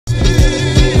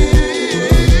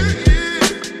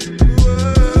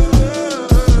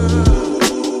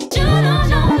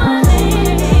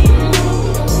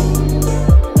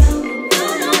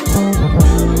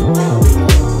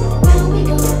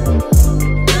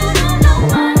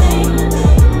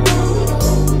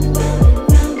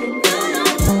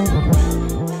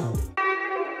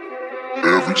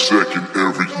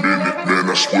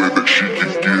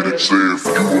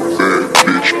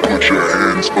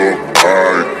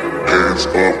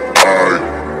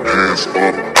hands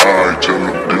up high. Tell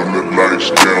them dim the lights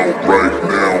down right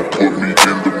now. Put me in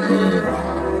the mood.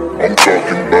 I'm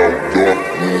talking about dark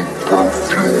room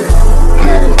perfume.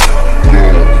 Go.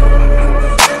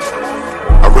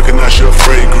 I recognize your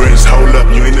fragrance. Hold up,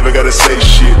 you ain't never gotta say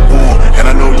shit. And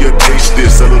I know your taste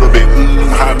is a little bit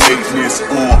high maintenance.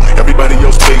 Everybody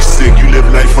else basic. You live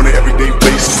life on an everyday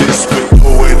basis with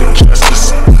poetic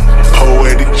justice.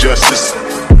 Poetic justice.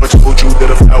 I told you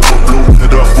that if I would bloom in the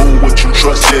dark room, would you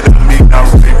trust it? I mean, I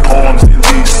write poems in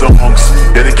these songs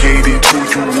dedicated to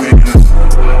you. When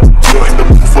you're in the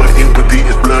mood for empathy,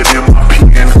 it's blood in my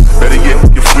pen. Better yet,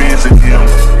 your friends and them.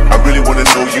 I really wanna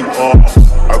know you all.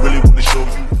 I really wanna show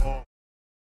you all.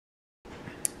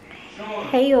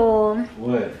 Hey y'all.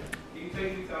 What? Can you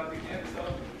take me to the camp?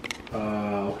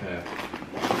 Okay.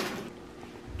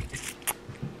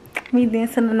 Me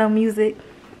dancing to no music.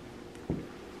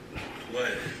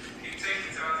 What?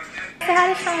 Say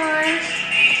hi to Sean.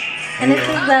 And this is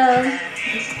Love.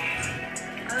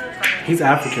 He's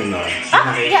African though.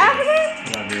 Oh, you're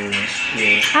African? Not really.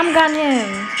 Yeah. I'm Ghanaian.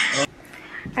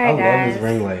 Alright, I love guys. his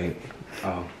ring light.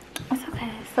 Oh. It's okay.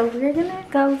 So we're gonna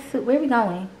go to, where are we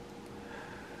going?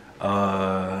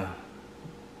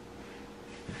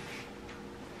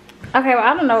 Okay, well,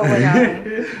 I don't know where we're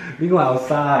going. We go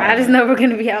outside. I just know we're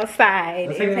gonna be outside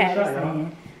Let's in take a shot,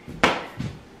 Patterson.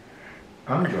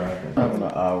 I'm driving. I'm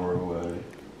an hour away.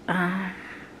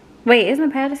 Wait,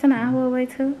 isn't Patterson an hour away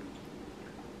too?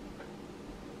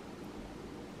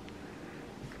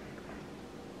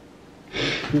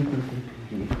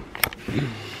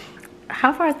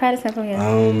 How far is Patterson from here?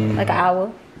 Like an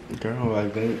hour? Girl, I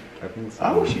think so.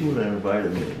 I wish you would have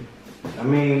invited me. I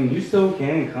mean, you still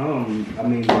can come. I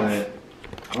mean, but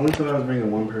I only thought I was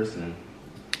bringing one person.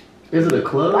 Is it a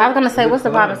club? I was gonna say, It's a what's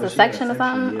the club, problem? It's a but she got section or section,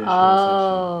 something? yeah, she got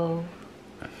Oh.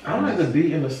 I don't have to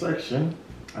be in the section.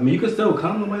 I mean, you can still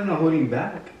come. Nobody's not holding you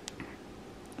back.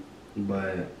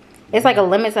 But It's like a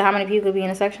limit to how many people could be in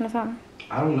a section or something?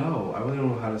 I don't know. I really don't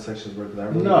know how the sections work. 'Cause I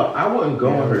really No, I wouldn't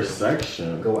go in her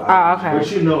section. go out. Oh, okay.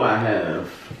 But you know I have.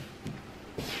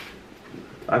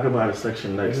 I could buy the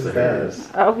section next to hers.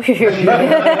 Oh, period.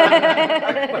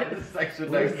 The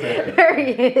section next to hers.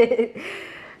 Period.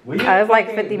 Well, you It's like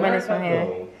fucking 50 minutes work from out, here.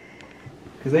 though.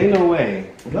 Cause ain't no way.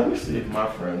 Let me see if my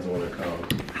friends want to come.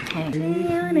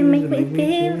 They make me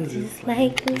feel just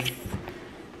like this.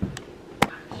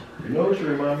 You know what you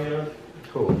remind me of?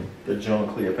 Cool. The John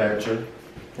Cleopatra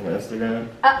from Instagram.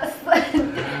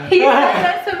 He says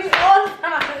that to me all the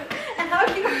time. And how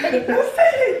do you make this?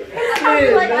 I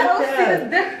was like, I don't see the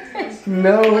difference.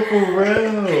 No, for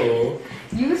real.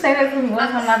 You say that to me one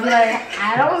time, I'll be like,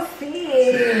 I don't see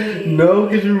it. No,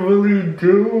 cause you really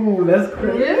do. That's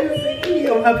crazy. Really?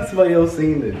 I'm happy somebody else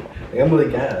seen it. Like, I'm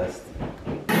really gassed.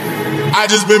 I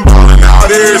just been ballin'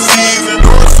 out every season.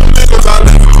 Or some niggas I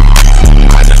left.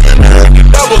 I just been having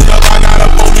double stuff. I gotta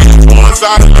put me one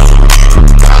side of the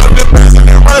time to passing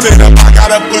and running up. I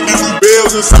gotta put these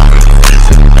bills inside of the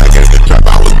back at the trap,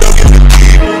 I was ducking the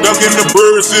deep, ducking the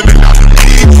birds in the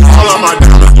deep. All of my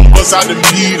diamonds from outside the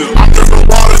meter. I'm dripping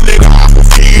water, nigga, I can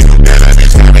feed them. Then I be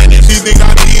slamming it. She think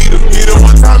I need her. Hit her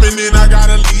one time and then I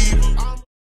gotta leave her.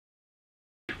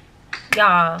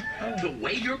 Y'all. The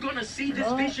way you're gonna see this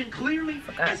vision clearly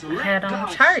is I let had on God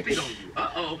church. spit on you.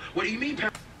 Uh-oh. What do you mean?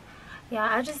 Yeah,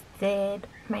 I just did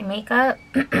my makeup.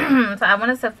 So I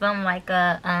wanted to film like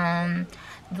a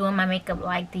doing my makeup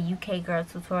like the UK girl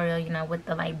tutorial, you know, with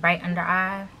the like bright under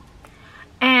eye.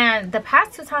 And the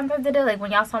past 2 times I did it, like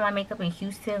when y'all saw my makeup in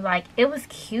Houston, like it was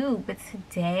cute. But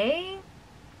today,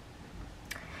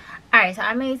 alright, so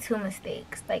I made 2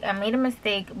 mistakes. Like I made a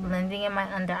mistake blending in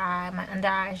my under eye. My under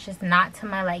eye is just not to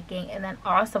my liking. And then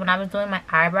also when I was doing my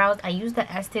eyebrows, I used the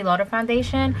Estee Lauder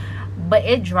foundation, but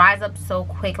it dries up so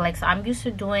quick. Like, so I'm used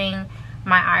to doing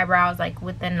my eyebrows like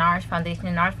with the NARS foundation.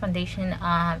 The NARS foundation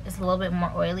is a little bit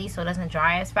more oily, so it doesn't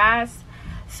dry as fast.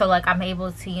 So like I'm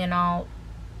able to, you know,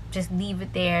 just leave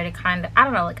it there to kind of, I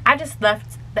don't know, like I just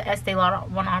left the Estee Lauder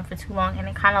one on for too long and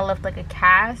it kind of left like a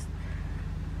cast.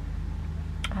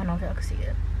 I don't know if y'all can see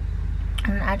it.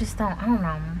 And I just don't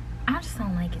know. I just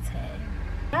don't like it today.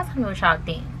 Y'all tell me what y'all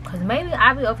think. Because maybe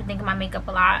I be overthinking my makeup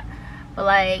a lot. But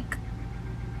like,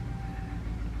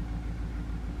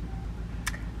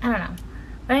 I don't know.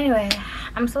 But anyway,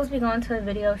 I'm supposed to be going to a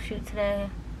video shoot today.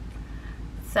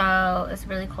 So it's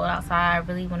really cold outside. I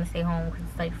really want to stay home because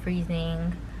it's like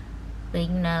freezing. But you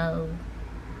know,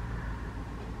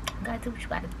 gotta do what you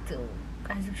gotta do.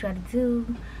 Gotta do what you gotta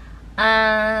do.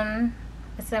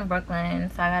 It's in Brooklyn,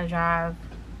 so I gotta drive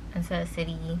into the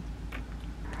city.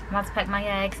 I'm about to pack my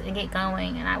bags and get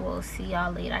going, and I will see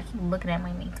y'all later. I keep looking at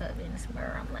my makeup in this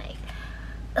mirror. I'm like,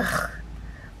 ugh,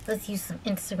 let's use some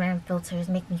Instagram filters,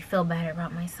 make me feel better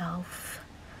about myself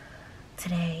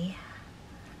today.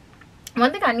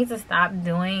 One thing I need to stop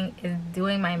doing is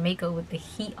doing my makeup with the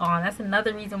heat on. That's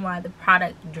another reason why the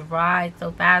product dries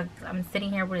so fast. I'm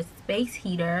sitting here with a space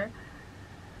heater.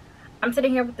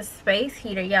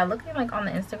 Yeah, looking like on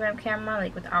the Instagram camera,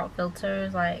 like without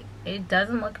filters, like it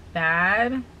doesn't look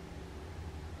bad.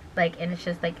 Like, and it's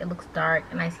just like it looks dark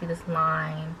and I see this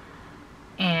line,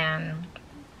 and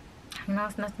you know,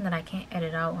 it's nothing that I can't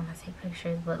edit out when I take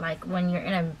pictures, but like when you're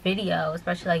in a video,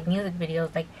 especially like music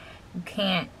videos, like you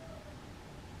can't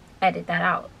edit that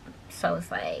out. So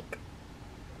it's like,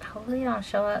 hopefully it don't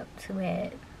show up too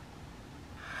bad.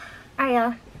 Alright,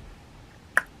 y'all,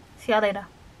 see y'all later.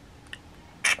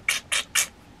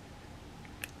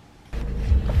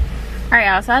 Alright,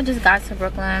 y'all, so I just got to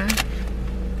Brooklyn.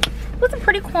 It was a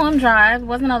pretty calm drive.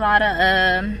 Wasn't a lot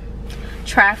of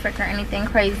traffic or anything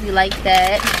crazy like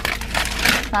that.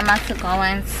 So I'm about to go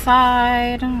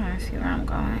inside. Let's see where I'm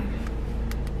going.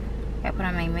 Gotta put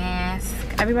on my mask.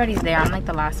 Everybody's there. I'm like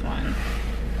the last one.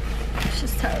 It's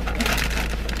just terrible.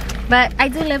 But I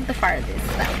do live the farthest,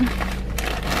 so.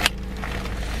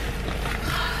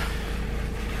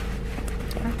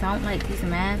 I don't like these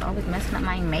masks. Always messing up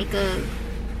my makeup.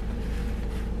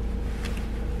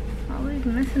 Always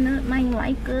messing up my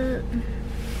makeup.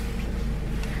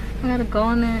 I gotta go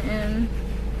in there and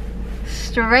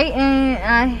straighten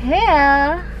my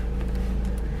hair.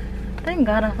 Thank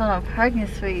God I found a parking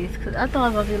space, because I thought I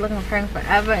was going to be looking for parking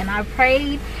forever, and I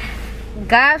prayed,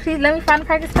 God, please let me find a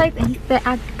parking space, and he said,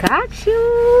 I got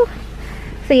you.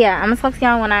 So yeah, I'm going to talk to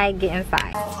y'all when I get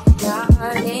inside.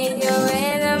 I need you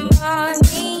in the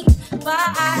morning, but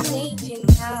I need you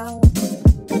now.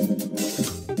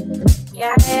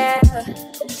 Yeah,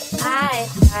 I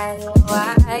know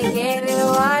I give you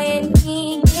what you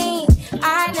need. I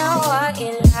know what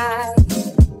you like.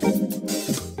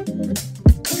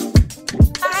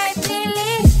 I feel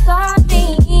it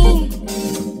coming.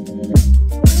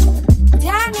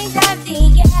 Tell me that the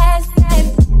yes.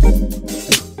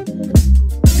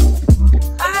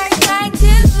 I try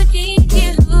to teach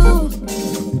you,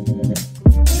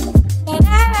 but I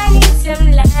need some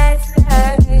lessons.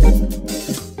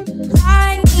 I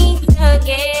need to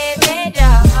give it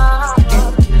up.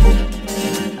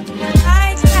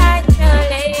 I tried to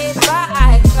live, but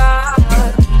I can't.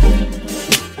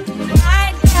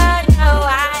 I don't know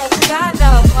why I got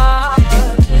the wall.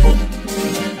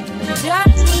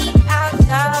 Just me out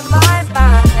of my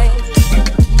mind.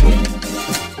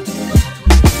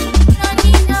 Don't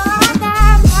need no other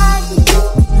body.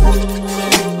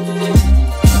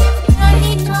 Don't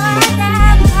need no other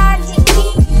body.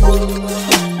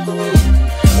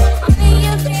 Only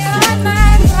you feel on my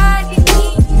body.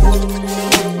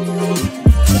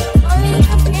 Only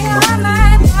you feel on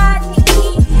my body.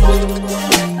 You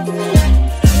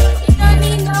don't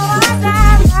need no other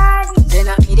body. Then I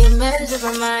made it mess up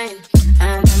my mind,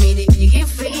 and I made it make it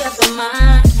free up your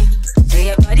mind. Say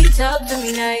your body talk to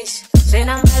me nice. Say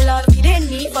now my love you didn't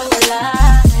need for your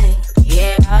life.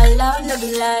 Yeah, our love no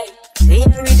be like. Say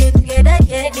every day together,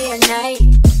 yeah, day and night.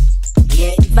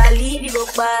 Yeah, if I leave you go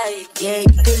by. Yeah,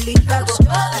 if you leave I go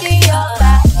by. Loving your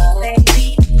body, baby.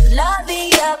 Loving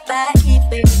your body,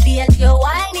 baby. And you're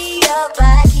whining your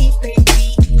body, baby.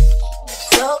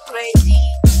 So crazy.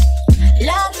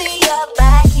 Loving your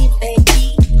body, baby.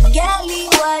 Girl, you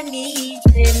want need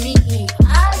me. I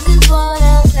just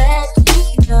wanna let you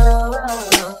know.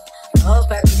 Oh,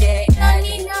 every day. Don't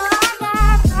need no other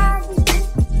body.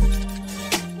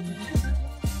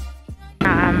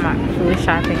 I'm food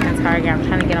shopping at Target. I'm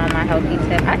trying to get on my healthy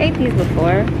tip. I ate these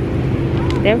before.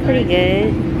 They're pretty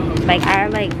good. Like, I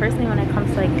like, personally, when it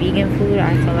comes to like vegan food,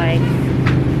 I feel like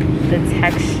the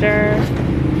texture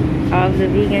of the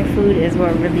vegan food is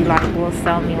what really like will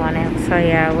sell me on it. So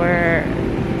yeah, we're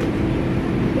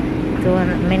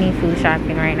doing mini food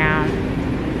shopping right now.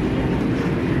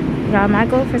 Y'all, my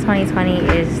goal for 2020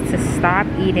 is to stop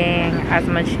eating as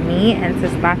much meat and to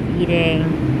stop eating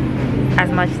as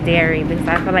much dairy, because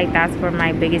I feel like that's where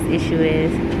my biggest issue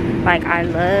is. Like, I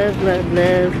love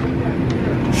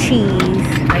cheese.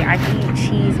 Like, I can eat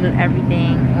cheese with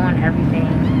everything, on everything.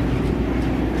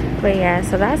 But yeah,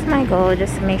 so that's my goal,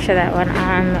 just to make sure that when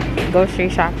I'm grocery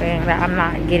shopping that I'm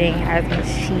not getting as much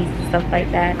cheese and stuff like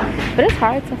that. But it's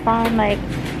hard to find like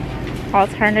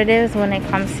alternatives when it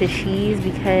comes to cheese,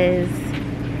 because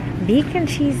vegan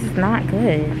cheese is not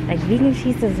good. Like, vegan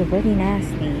cheese is really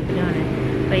nasty.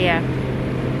 But yeah.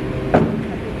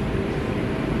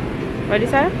 What'd you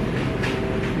say?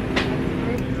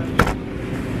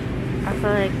 I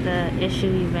feel like the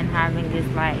issue we've been having is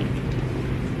like,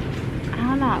 I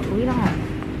don't know, we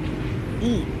don't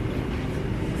eat.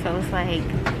 So it's like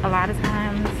a lot of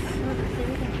times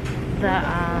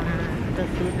the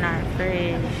food in our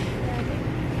fridge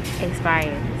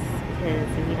expires because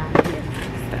we don't eat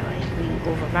enough. So like we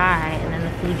overbuy and then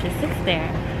the food just sits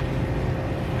there.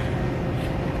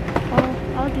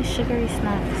 All these sugary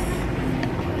snacks.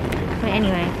 But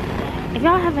anyway, if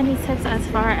y'all have any tips as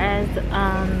far as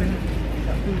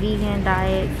vegan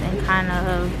diets and kind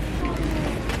of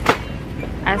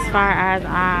as far as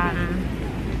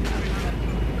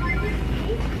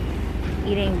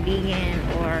eating vegan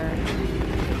or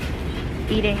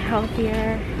eating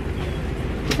healthier,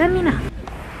 let me know.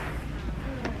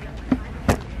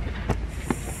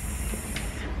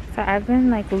 So I've been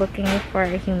like looking for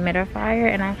a humidifier,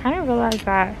 and I kind of realized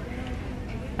that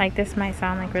like this might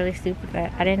sound like really stupid, but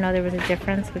I didn't know there was a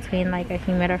difference between like a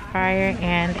humidifier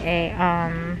and a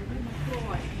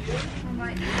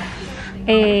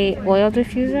oil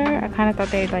diffuser. I kind of thought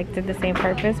they like did the same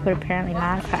purpose, but apparently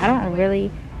not. So I don't really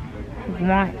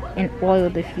want an oil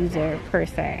diffuser per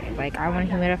se. Like I want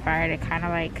a humidifier to kind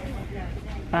of like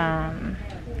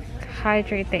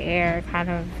hydrate the air, kind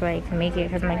of like make it,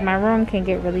 because like my room can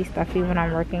get really stuffy when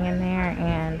I'm working in there,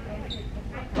 and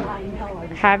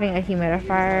having a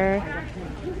humidifier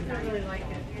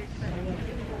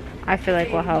I feel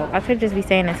like will help. I could just be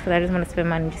saying this because I just want to spend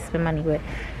money, but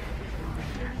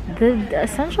the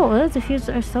essential oil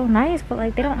diffusers are so nice, but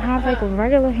like they don't have like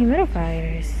regular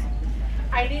humidifiers.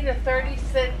 I need a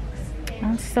 36.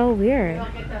 That's so weird.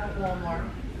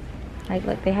 Like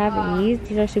look, they have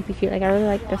these are super cute. Like I really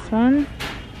like this one,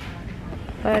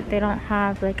 but they don't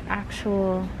have like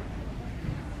actual.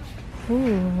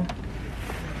 Ooh,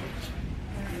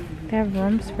 they have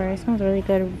room spray. It smells really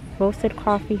good. Roasted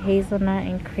coffee, hazelnut,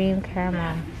 and cream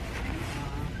caramel.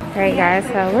 Alright guys,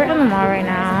 so we're in the mall right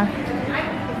now,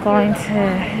 going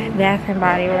to Bath and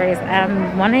Body Works.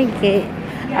 I want to get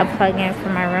a plug-in for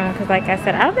my room because like I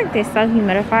said, I don't think they sell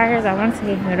humidifiers. I want to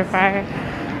get a humidifier,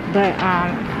 but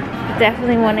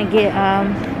definitely want to get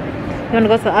you want to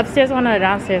go to the upstairs one or the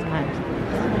downstairs one?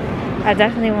 I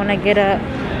definitely want to get a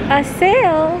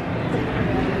sale.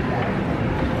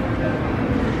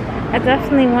 I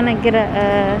definitely want to get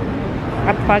a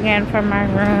plug-in for my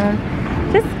room.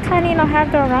 Just kind of, you know,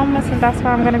 have the aroma, since that's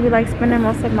where I'm going to be like spending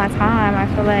most of my time. I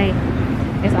feel like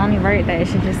it's only right that it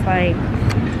should just like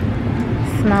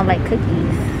smell like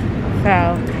cookies.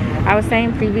 So I was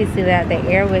saying previously that the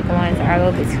Airwick ones are a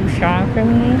little bit too strong for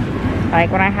me. Like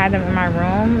when I had them in my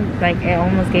room, like it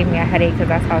almost gave me a headache because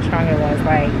that's how strong it was.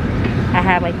 Like I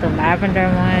had like the lavender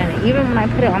one. Even when I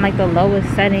put it on like the lowest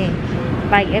setting,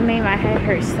 like it made my head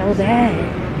hurt so bad.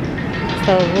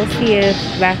 So we'll see if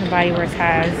Bath and Body Works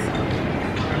has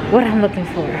what I'm looking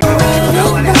for.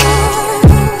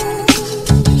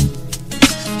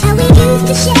 And we used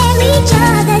to share each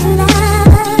other's love.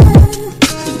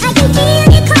 I can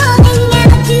feel you calling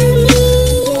out to me.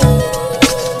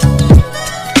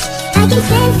 I can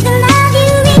sense the love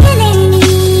you really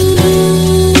need.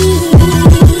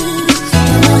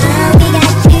 Now we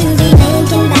got to be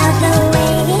thinking about the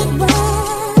way it was.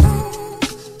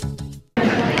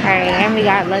 Alright, and we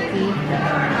got lucky.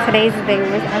 Today's the day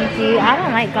where it's empty. I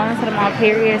don't like going to the mall,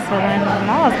 period. So when the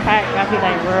mall is packed, I'll be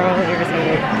like real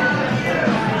irritated.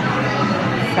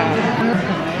 So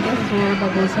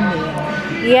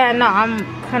yeah, no, I'm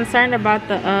concerned about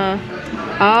the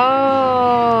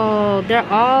oh, they're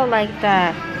all like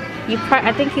that.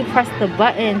 I think you press the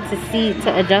button to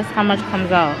adjust how much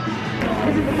comes out.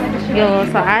 Yo,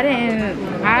 so I didn't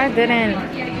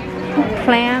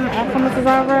plan on coming to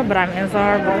Zara, but I'm in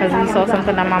Zara because we saw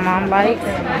something that my mom likes.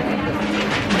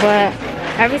 But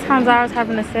every time Zara's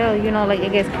having a sale, you know, like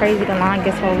it gets crazy, the line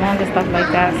gets so long and stuff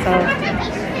like that. So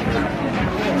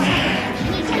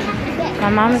my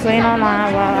mom is waiting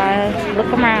online while I look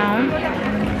around.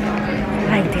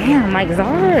 Like damn, like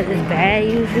Zara is bad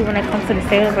usually when it comes to the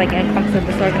sales, like it comes to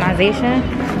disorganization.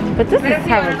 But this is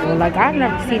terrible. Like I've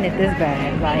never seen it this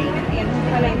bad. Like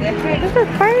this is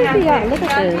crazy, y'all. Look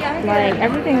at this. Like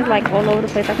everything's like all over the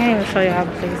place. I can't even show y'all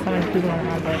because there's so many people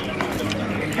around, but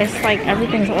it's like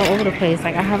everything's all over the place.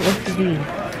 Like I have OCD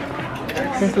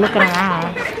just looking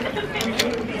around.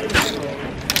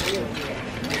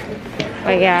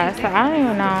 But yeah, so I don't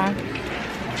even know.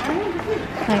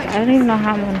 Like I don't even know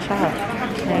how I'm gonna shop.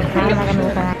 Like how am I gonna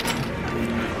look around?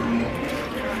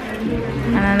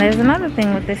 And then there's another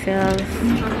thing with the sales.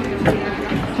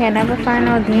 Can't never find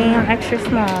no damn extra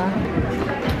small.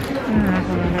 I'm not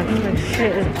gonna lie, this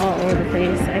shit is all over the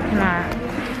place. I cannot.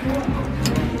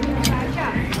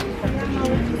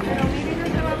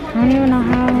 I don't even know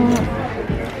how.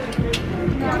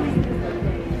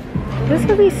 This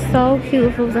would be so cute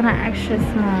if it was in an extra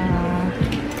small.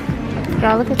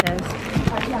 Y'all, look at this. Oh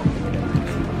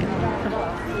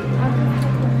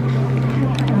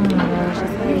my gosh,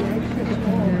 it's like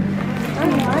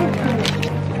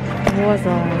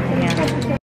Warzone.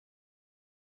 Yeah.